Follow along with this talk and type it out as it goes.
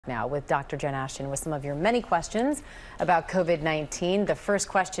Now with Dr. Jen Ashton with some of your many questions about COVID-19. The first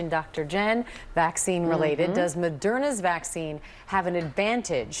question, Dr. Jen, vaccine related. Does Moderna's vaccine have an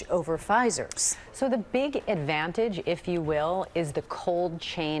advantage over Pfizer's? So the big advantage, if you will, is the cold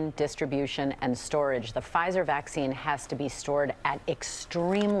chain distribution and storage. The Pfizer vaccine has to be stored at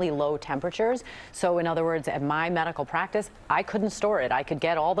extremely low temperatures. So in other words, at my medical practice, I couldn't store it. I could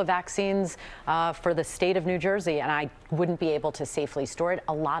get all the vaccines for the state of New Jersey, and I wouldn't be able to safely store it.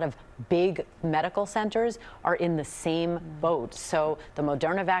 A lot of big medical centers are in the same boat. So the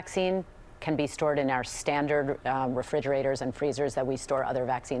Moderna vaccine can be stored in our standard refrigerators and freezers that we store other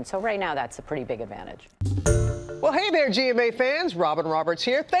vaccines. So right now, that's a pretty big advantage. Well, hey there, GMA fans. Robin Roberts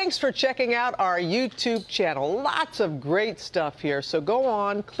here. Thanks for checking out our YouTube channel. Lots of great stuff here. So go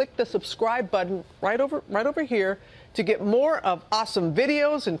on, click the subscribe button right over here to get more of awesome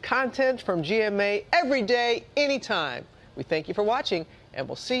videos and content from GMA every day, anytime. We thank you for watching, and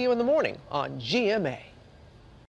we'll see you in the morning on GMA.